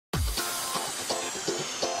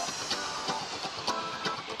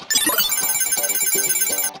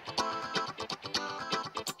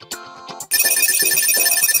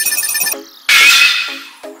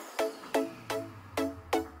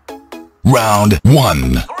Round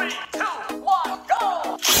 1.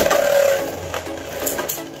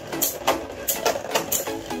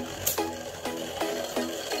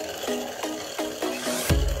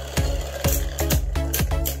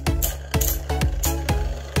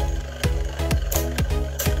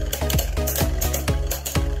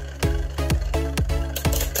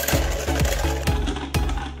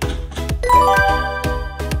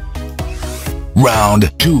 Round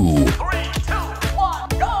 2.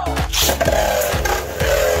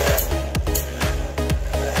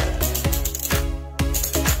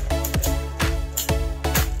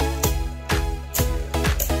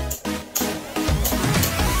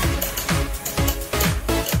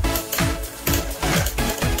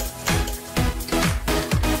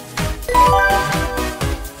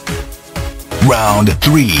 Round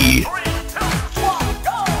 3.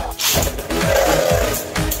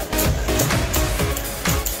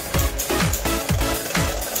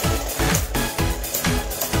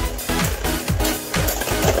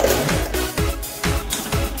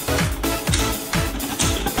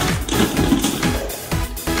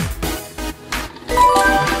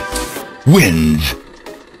 Wins.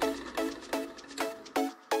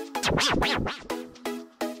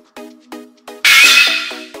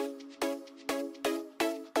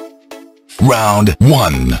 Round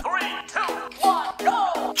 1.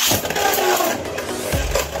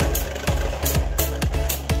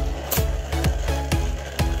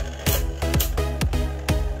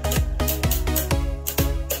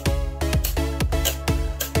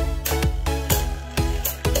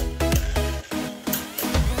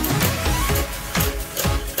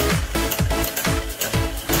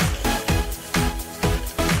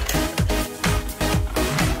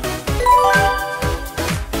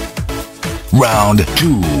 Round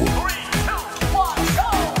 2.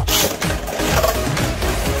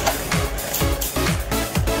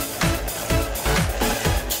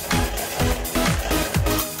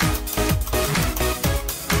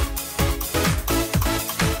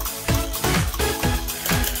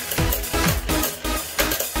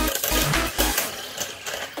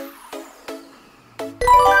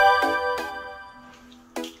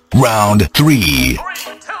 Round 3.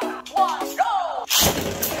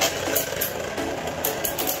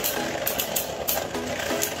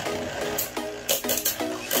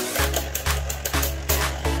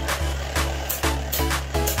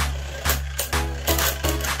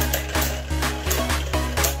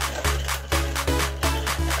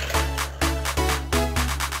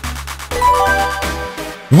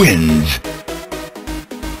 Wins.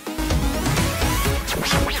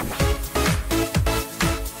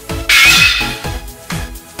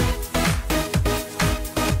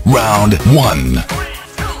 Round 1.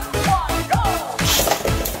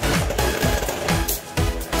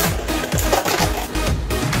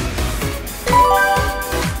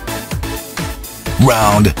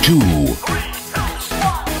 Round 2.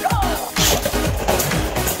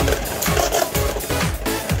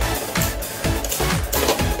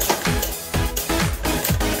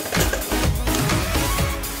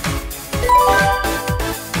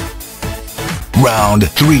 Round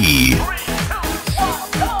 3.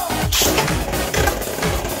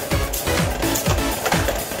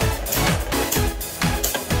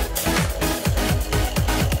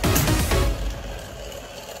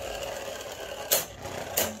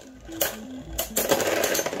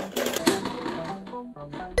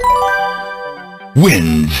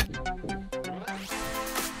 Wins.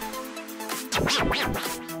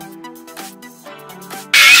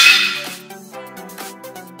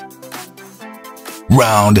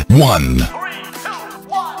 Round 1.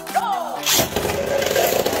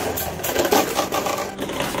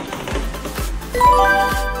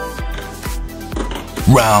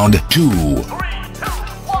 Round 2.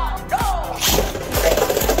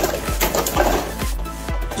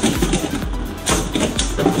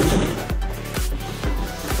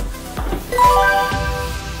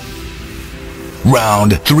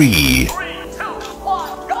 Round 3.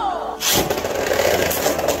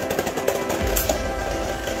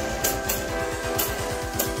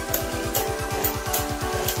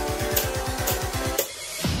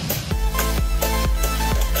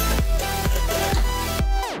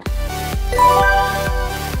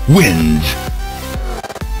 Wins.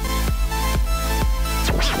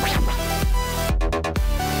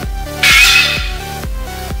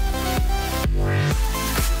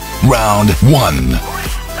 Round 1.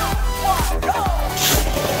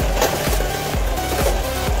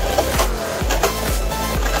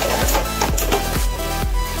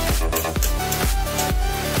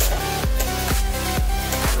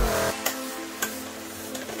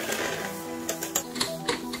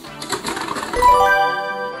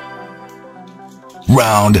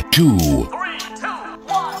 Round 2. 3, 2,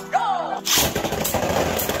 1, go!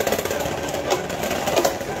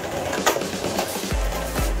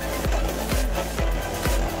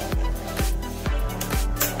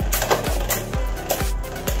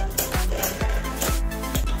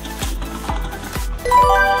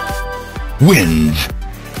 Wins.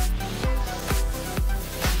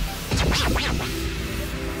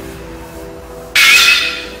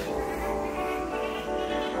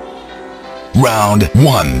 Round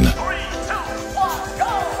 1. 3, 2, 1,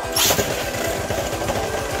 go!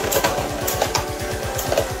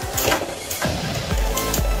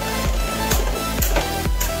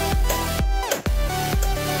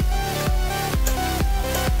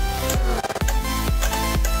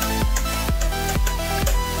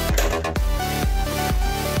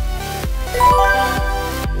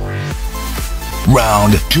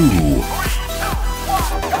 Round 2. 3, 2,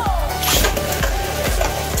 1, go!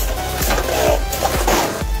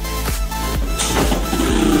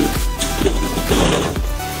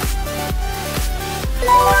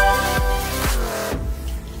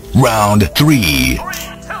 Round 3. 3,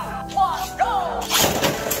 2, 1, go!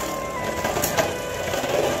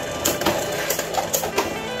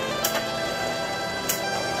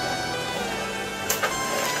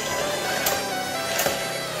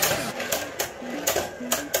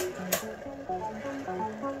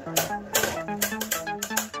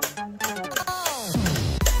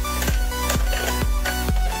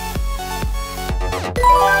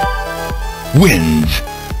 Wins.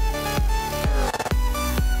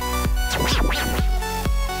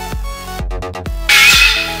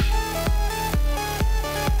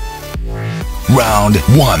 Round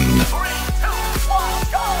 1. 3, 2, 1,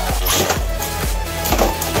 go!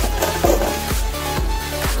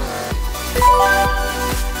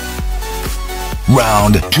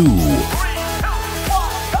 Round 2. 3, 2,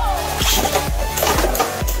 1, go!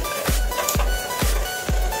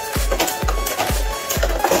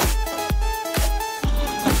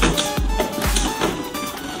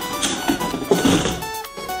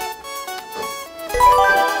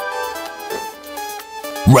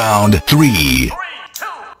 Round 3. 3, 2,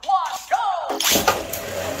 1, go!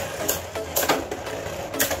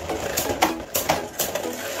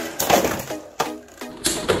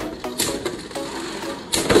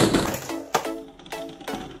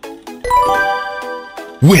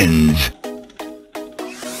 Wins.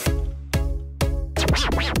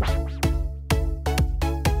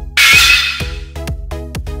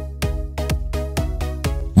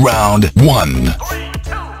 Round 1. 3,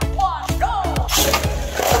 2, 1, go!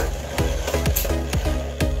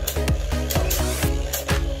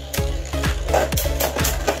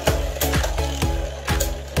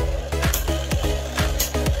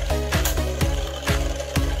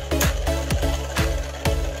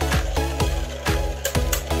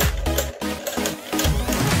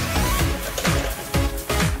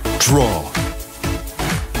 Draw.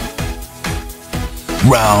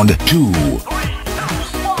 Round 2. 3, 2,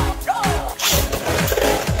 1, go!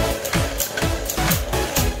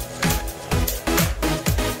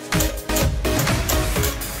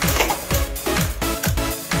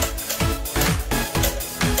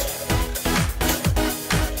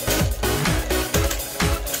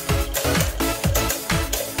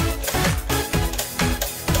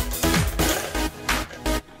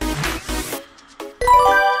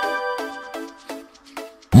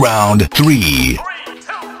 Round 3. 3,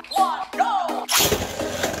 2, 1, go!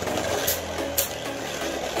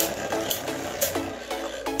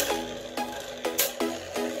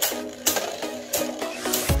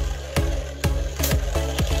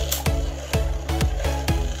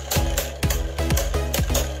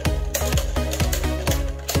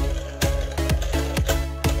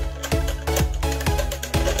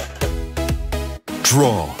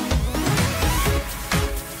 Draw.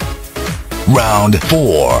 Round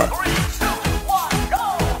 4. 3, 2, 1, go!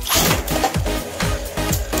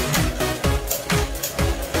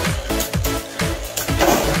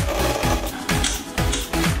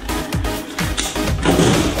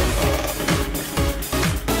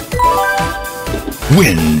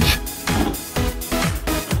 Wins.